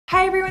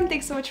Hi everyone,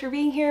 thanks so much for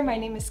being here. My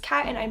name is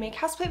Kat and I make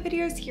houseplant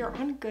videos here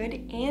on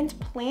Good and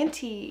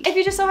Planty. If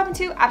you just so happen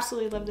to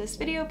absolutely love this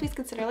video, please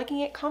consider liking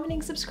it,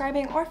 commenting,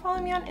 subscribing, or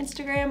following me on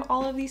Instagram.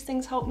 All of these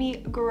things help me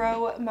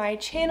grow my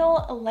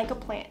channel like a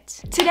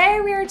plant. Today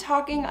we are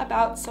talking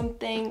about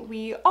something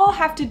we all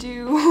have to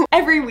do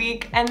every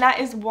week, and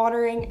that is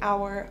watering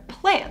our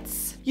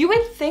plants. You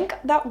would think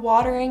that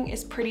watering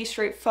is pretty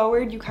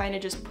straightforward. You kind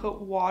of just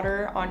put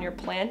water on your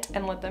plant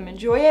and let them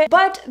enjoy it.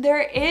 But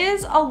there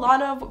is a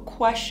lot of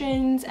questions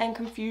and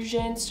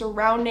confusion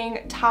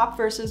surrounding top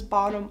versus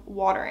bottom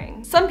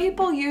watering. Some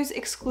people use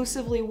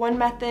exclusively one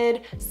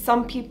method.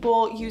 Some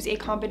people use a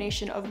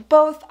combination of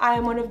both. I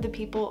am one of the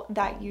people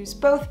that use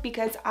both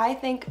because I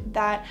think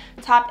that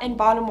top and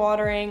bottom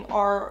watering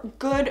are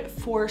good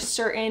for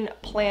certain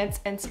plants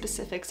and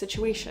specific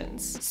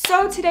situations.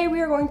 So today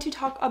we are going to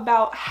talk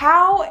about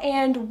how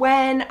and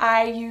when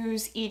I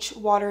use each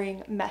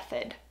watering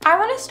method. I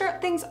want to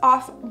start things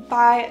off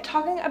by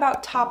talking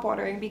about top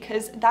watering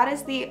because that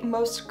is the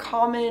most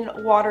common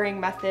watering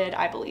method,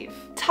 I believe.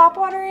 Top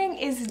watering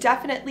is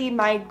definitely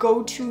my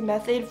go-to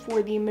method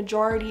for the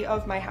majority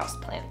of my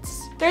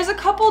houseplants. There's a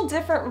couple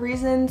different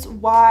reasons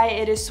why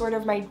it is sort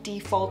of my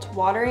default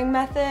watering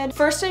method.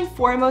 First and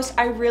foremost,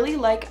 I really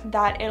like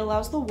that it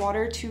allows the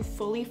water to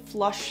fully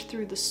flush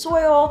through the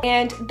soil,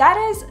 and that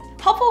is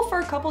helpful for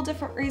a couple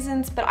different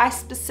reasons, but I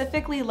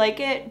specifically like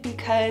it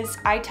because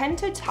I tend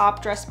to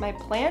top dress my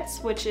plants,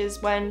 which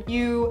is when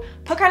you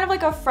put kind of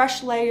like a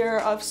fresh layer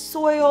of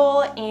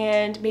soil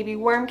and maybe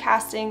worm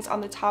castings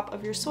on the top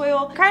of your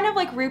soil, kind of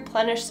like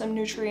replenish some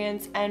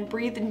nutrients and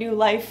breathe new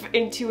life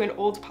into an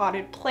old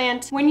potted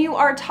plant. When you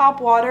are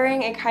top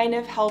watering, it kind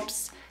of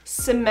helps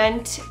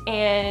cement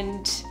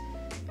and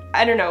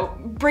I don't know,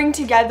 bring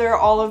together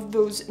all of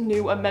those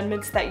new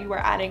amendments that you are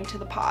adding to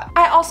the pot.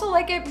 I also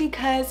like it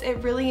because it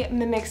really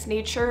mimics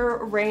nature.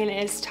 Rain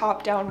is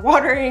top-down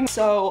watering,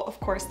 so of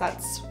course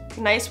that's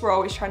nice. We're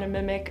always trying to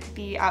mimic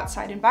the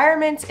outside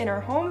environments in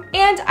our home.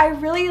 And I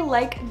really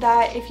like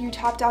that if you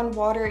top down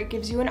water, it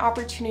gives you an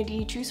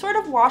opportunity to sort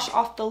of wash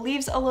off the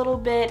leaves a little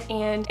bit,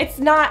 and it's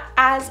not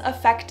as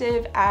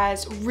effective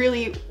as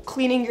really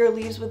cleaning your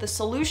leaves with a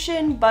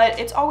solution, but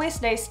it's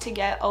always nice to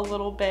get a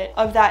little bit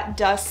of that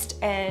dust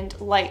and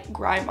light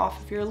grime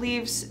off of your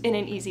leaves in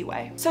an easy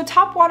way. So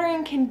top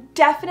watering can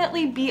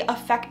definitely be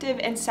effective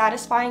and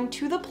satisfying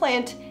to the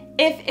plant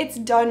if it's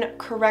done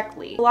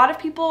correctly. A lot of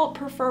people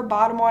prefer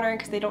bottom watering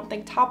because they don't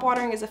think top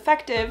watering is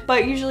effective,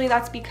 but usually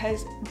that's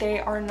because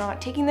they are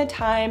not taking the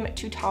time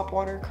to top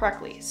water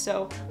correctly.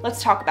 So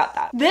let's talk about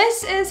that.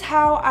 This is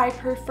how I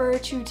prefer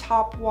to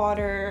top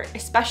water,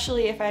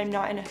 especially if I'm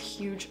not in a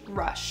huge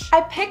rush.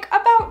 I pick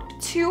about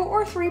 2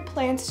 or 3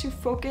 plants to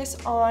focus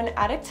on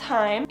at a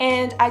time,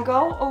 and I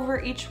go over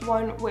each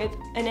one with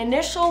an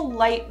initial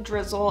light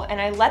drizzle,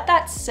 and I let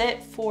that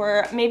sit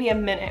for maybe a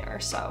minute or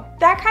so.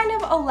 That kind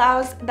of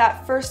allows that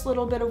first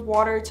little bit of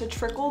water to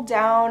trickle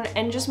down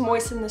and just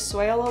moisten the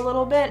soil a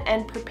little bit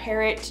and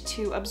prepare it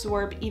to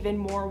absorb even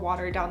more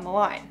water down the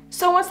line.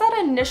 So once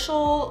that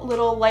initial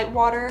little light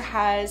water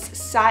has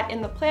sat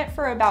in the plant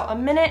for about a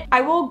minute,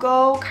 I will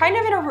go kind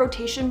of in a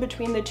rotation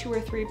between the 2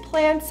 or 3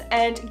 plants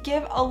and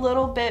give a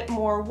little bit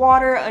more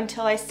water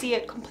until I see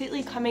it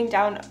completely coming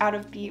down out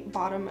of the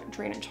bottom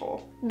drainage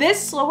hole.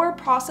 This slower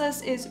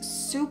process is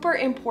super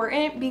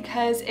important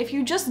because if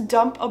you just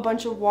dump a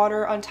bunch of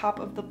water on top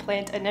of the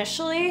plant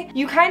initially,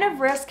 you kind of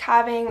risk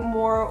having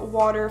more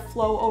water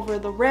flow over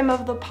the rim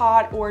of the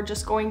pot or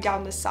just going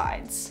down the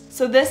sides.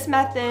 So this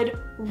method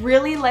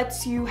really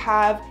lets you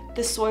have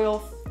the soil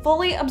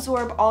fully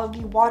absorb all of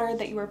the water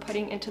that you are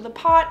putting into the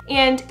pot,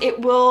 and it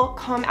will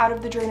come out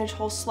of the drainage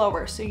hole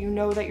slower, so you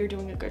know that you're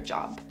doing a good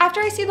job. After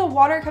I see the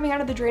water coming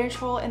out of the drainage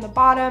hole in the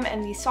bottom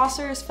and the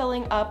saucer is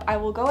filling up, I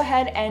will go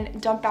ahead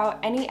and dump out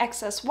any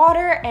excess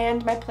water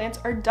and my plants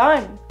are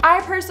done.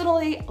 I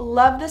personally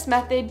love this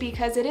method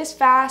because it is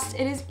fast,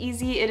 it is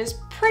easy, it is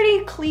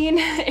pretty clean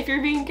if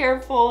you're being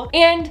careful,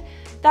 and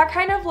that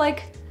kind of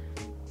like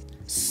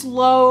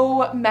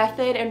slow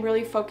method and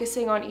really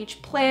focusing on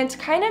each plant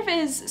kind of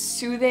is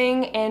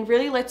soothing and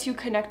really lets you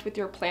connect with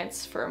your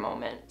plants for a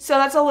moment. So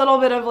that's a little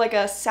bit of like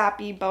a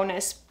sappy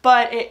bonus,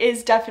 but it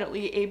is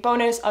definitely a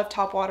bonus of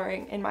top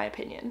watering in my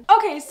opinion.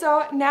 Okay,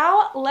 so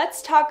now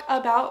let's talk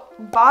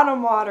about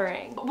bottom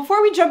watering.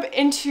 Before we jump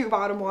into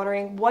bottom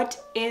watering,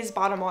 what is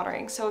bottom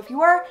watering? So if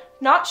you are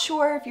not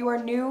sure, if you are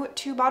new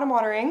to bottom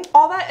watering,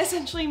 all that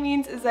essentially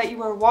means is that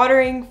you are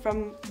watering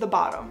from the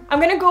bottom. I'm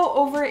gonna go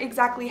over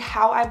exactly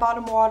how I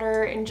bottom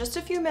water in just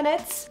a few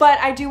minutes, but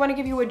I do wanna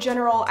give you a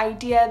general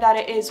idea that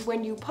it is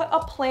when you put a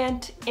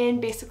plant in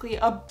basically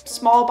a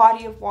small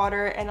body of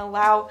water and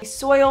allow the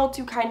soil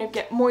to kind of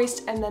get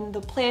moist, and then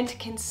the plant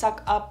can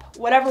suck up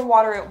whatever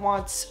water it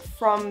wants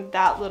from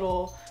that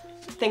little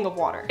thing of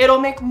water. It'll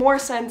make more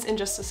sense in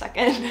just a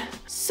second.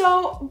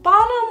 So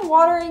bottom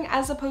watering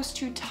as opposed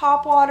to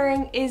top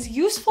watering is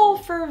useful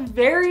for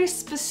very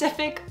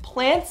specific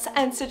plants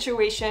and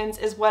situations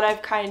is what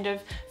I've kind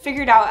of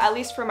figured out, at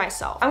least for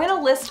myself. I'm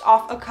gonna list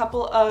off a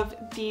couple of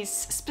these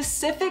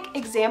specific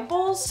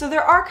examples. So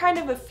there are kind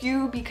of a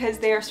few because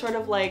they are sort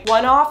of like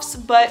one-offs,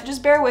 but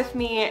just bear with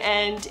me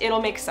and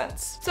it'll make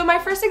sense. So my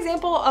first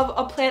example of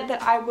a plant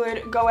that I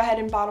would go ahead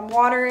and bottom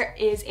water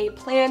is a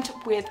plant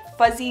with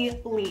fuzzy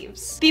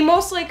leaves. The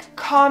most like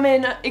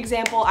common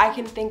example I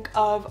can think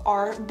of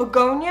are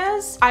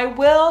begonias. I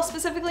will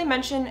specifically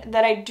mention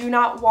that I do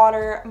not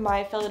water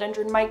my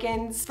philodendron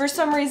micans. For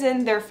some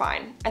reason, they're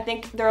fine. I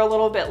think they're a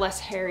little bit less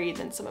hairy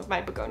than some of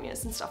my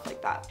begonias and stuff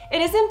like that.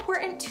 It is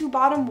important to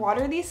bottom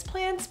water these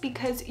plants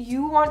because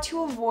you want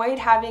to avoid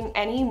having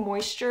any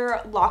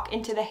moisture lock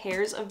into the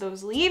hairs of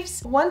those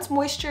leaves. Once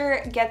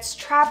moisture gets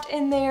trapped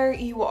in there,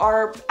 you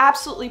are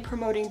absolutely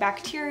promoting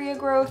bacteria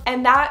growth,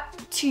 and that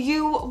to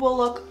you will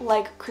look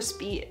like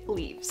crispy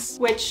leaves,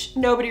 which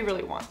nobody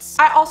really wants.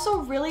 I also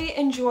really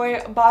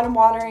enjoy bottom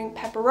watering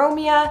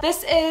peperomia.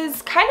 This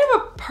is kind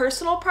of a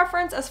personal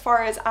preference as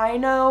far as I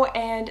know,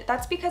 and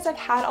that's because I've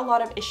had a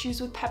lot of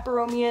issues with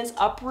peperomias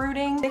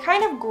uprooting. They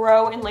kind of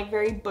grow in like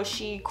very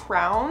bushy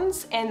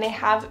crowns and they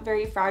have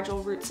very fragile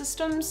root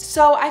systems.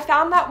 So I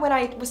found that when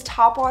I was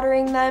top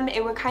watering them,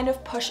 it would kind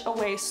of push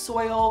away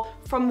soil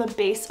from the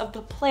base of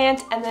the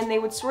plant and then they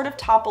would sort of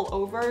topple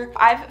over.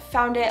 I've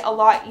found it a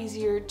lot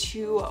easier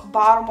to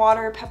bottom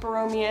water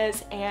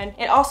peperomias, and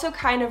it also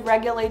kind of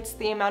regulates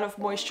the amount of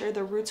moisture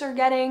the roots are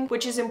getting,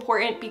 which is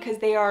important because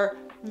they are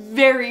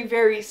very,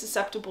 very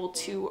susceptible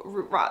to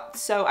root rot.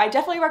 So I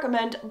definitely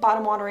recommend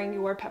bottom watering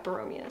your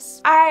peperomias.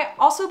 I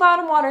also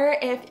bottom water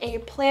if a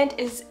plant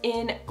is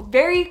in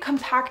very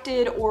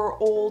compacted or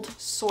old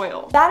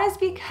soil. That is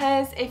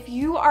because if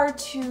you are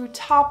to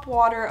top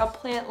water a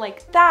plant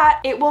like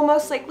that, it will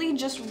most likely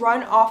just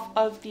run off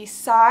of the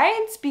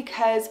sides,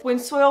 because when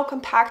soil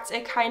compacts,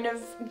 it kind of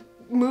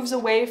moves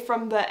away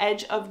from the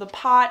edge of the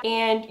pot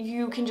and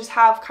you can just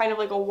have kind of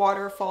like a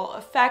waterfall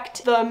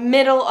effect. The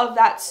middle of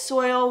that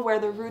soil where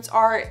the roots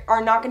are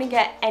not going to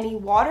get any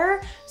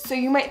water. So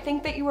you might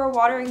think that you are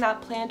watering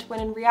that plant when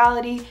in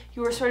reality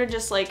you are sort of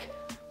just like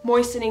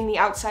moistening the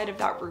outside of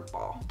that root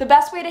ball. The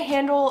best way to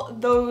handle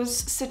those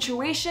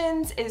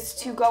situations is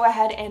to go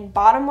ahead and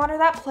bottom water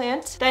that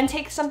plant, then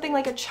take something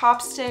like a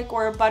chopstick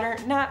or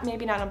a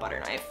maybe not a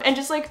butter knife, and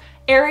just like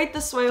aerate the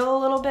soil a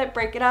little bit,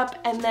 break it up,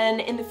 and then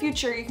in the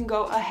future you can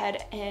go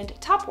ahead and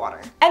top water.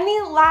 And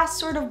the last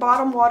sort of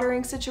bottom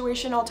watering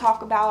situation I'll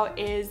talk about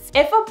is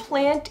if a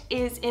plant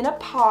is in a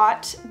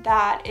pot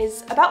that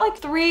is about like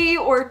 3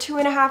 or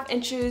 2.5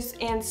 inches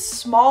and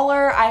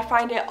smaller, I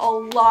find it a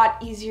lot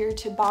easier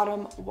to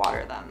bottom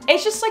water them.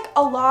 It's just like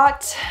a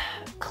lot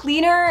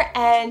cleaner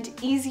and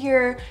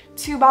easier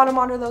to bottom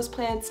water those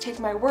plants, take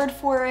my word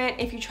for it.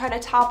 If you try to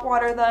top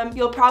water them,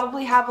 you'll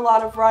probably have a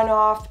lot of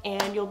runoff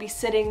and you'll be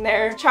sitting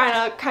there trying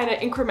to kind of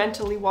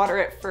incrementally water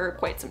it for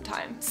quite some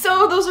time.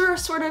 So those are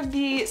sort of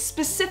the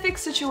specific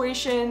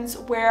situations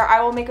where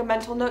I will make a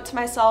mental note to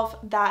myself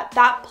that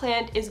that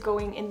plant is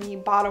going in the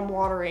bottom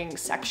watering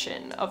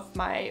section of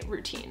my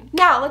routine.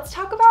 Now let's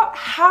talk about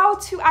how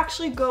to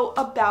actually go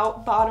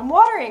about bottom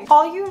watering.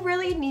 All you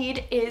really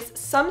need is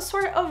some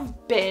sort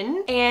of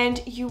bin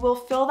and you will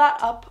fill that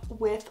up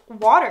with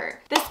water.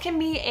 This can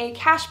be a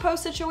cash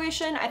post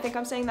situation, I think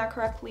I'm saying that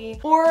correctly,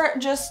 or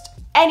just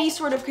any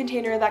sort of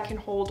container that can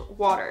hold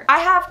water. I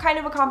have kind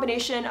of a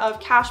combination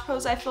of cash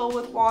posts I fill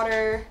with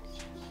water.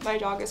 My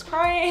dog is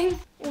crying.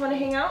 You wanna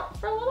hang out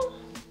for a little?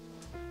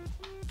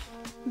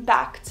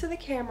 Back to the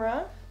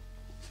camera.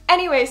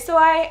 Anyway, so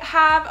I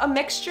have a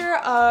mixture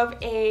of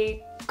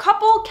a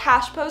couple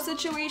cash post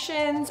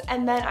situations,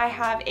 and then I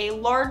have a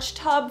large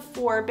tub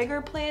for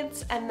bigger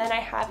plants, and then I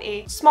have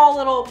a small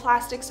little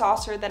plastic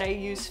saucer that I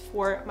use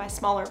for my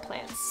smaller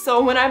plants.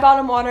 So when I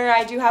bottom water,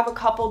 I do have a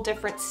couple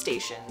different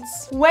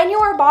stations. When you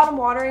are bottom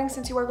watering,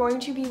 since you are going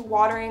to be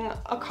watering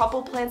a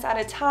couple plants at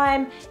a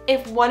time,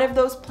 if one of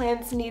those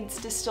plants needs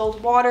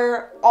distilled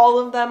water, all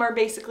of them are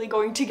basically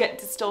going to get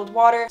distilled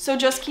water. So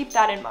just keep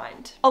that in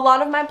mind. A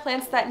lot of my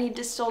plants that need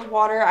distilled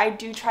water, I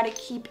do try to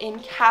keep in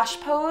cash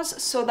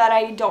pose so that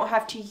I don't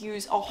have to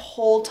use a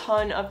whole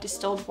ton of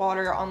distilled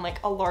water on like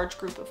a large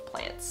group of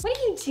plants. What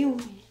are you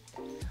doing?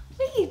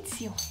 What are you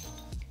doing?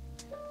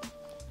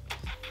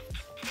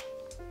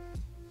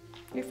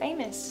 You're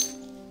famous.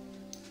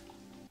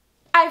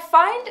 I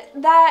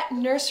find that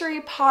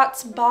nursery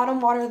pots bottom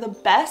water the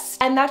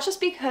best, and that's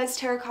just because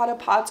terracotta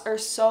pots are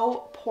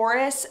so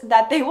porous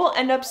that they will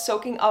end up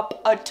soaking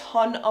up a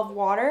ton of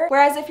water.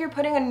 Whereas if you're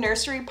putting a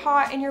nursery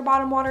pot in your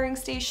bottom watering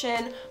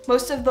station,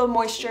 most of the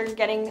moisture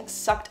getting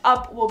sucked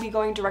up will be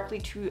going directly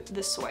to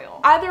the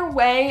soil. Either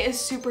way is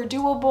super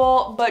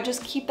doable, but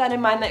just keep that in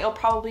mind that you'll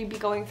probably be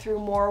going through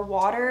more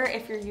water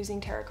if you're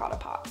using terracotta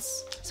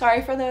pots.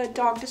 Sorry for the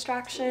dog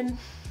distraction.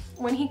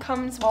 When he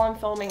comes while I'm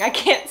filming, I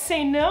can't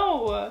say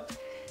no.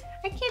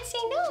 I can't say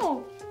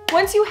no.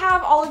 Once you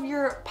have all of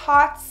your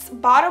pots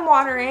bottom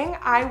watering,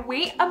 I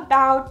wait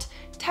about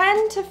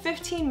 10 to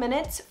 15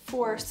 minutes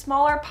for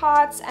smaller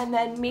pots and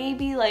then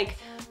maybe like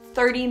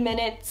 30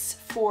 minutes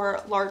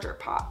for larger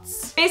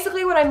pots.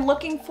 Basically what I'm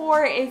looking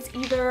for is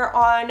either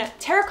on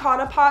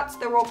terracotta pots,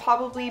 there will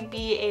probably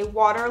be a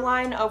water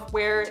line of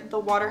where the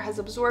water has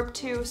absorbed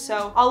to,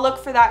 so I'll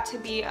look for that to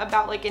be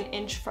about like an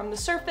inch from the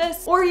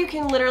surface, or you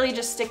can literally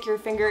just stick your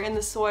finger in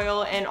the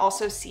soil and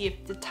also see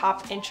if the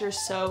top inch or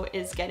so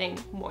is getting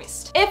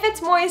moist. If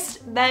it's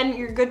moist, then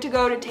you're good to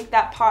go to take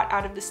that pot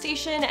out of the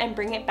station and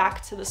bring it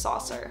back to the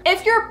saucer.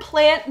 If your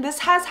plant, this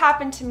has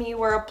happened to me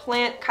where a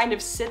plant kind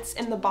of sits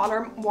in the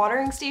bottom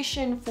watering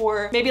station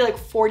for maybe like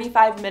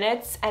 45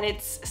 minutes and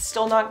it's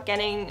still not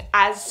getting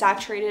as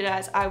saturated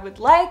as I would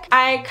like,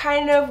 I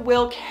kind of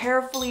will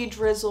carefully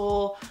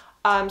drizzle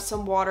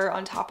some water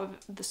on top of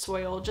the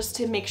soil just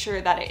to make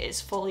sure that it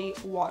is fully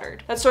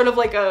watered. That's sort of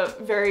like a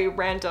very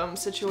random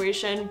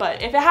situation,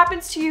 but if it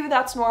happens to you,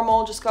 that's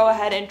normal. Just go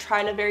ahead and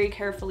try to very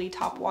carefully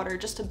top water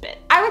just a bit.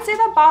 I would say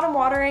that bottom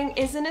watering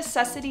is a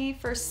necessity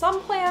for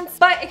some plants,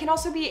 but it can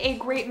also be a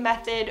great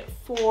method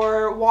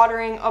for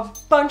watering a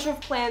bunch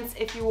of plants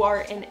if you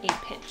are in a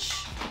pinch.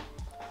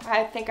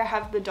 I think I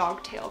have the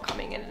dog tail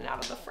coming in and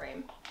out of the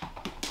frame.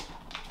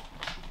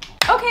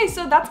 Okay,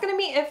 so that's gonna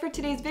be it for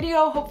today's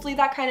video. Hopefully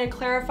that kind of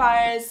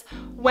clarifies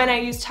when I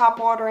use top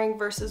watering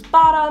versus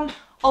bottom.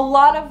 A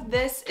lot of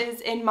this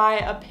is in my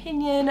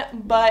opinion,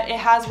 but it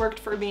has worked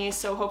for me,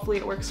 so hopefully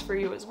it works for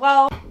you as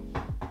well.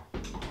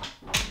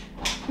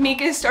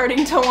 Meek is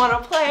starting to want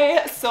to play,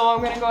 so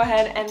I'm gonna go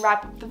ahead and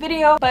wrap up the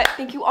video. But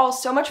thank you all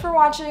so much for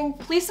watching.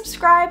 Please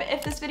subscribe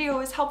if this video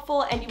was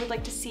helpful and you would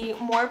like to see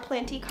more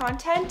planty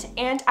content,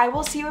 and I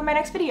will see you in my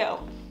next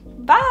video.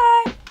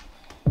 Bye!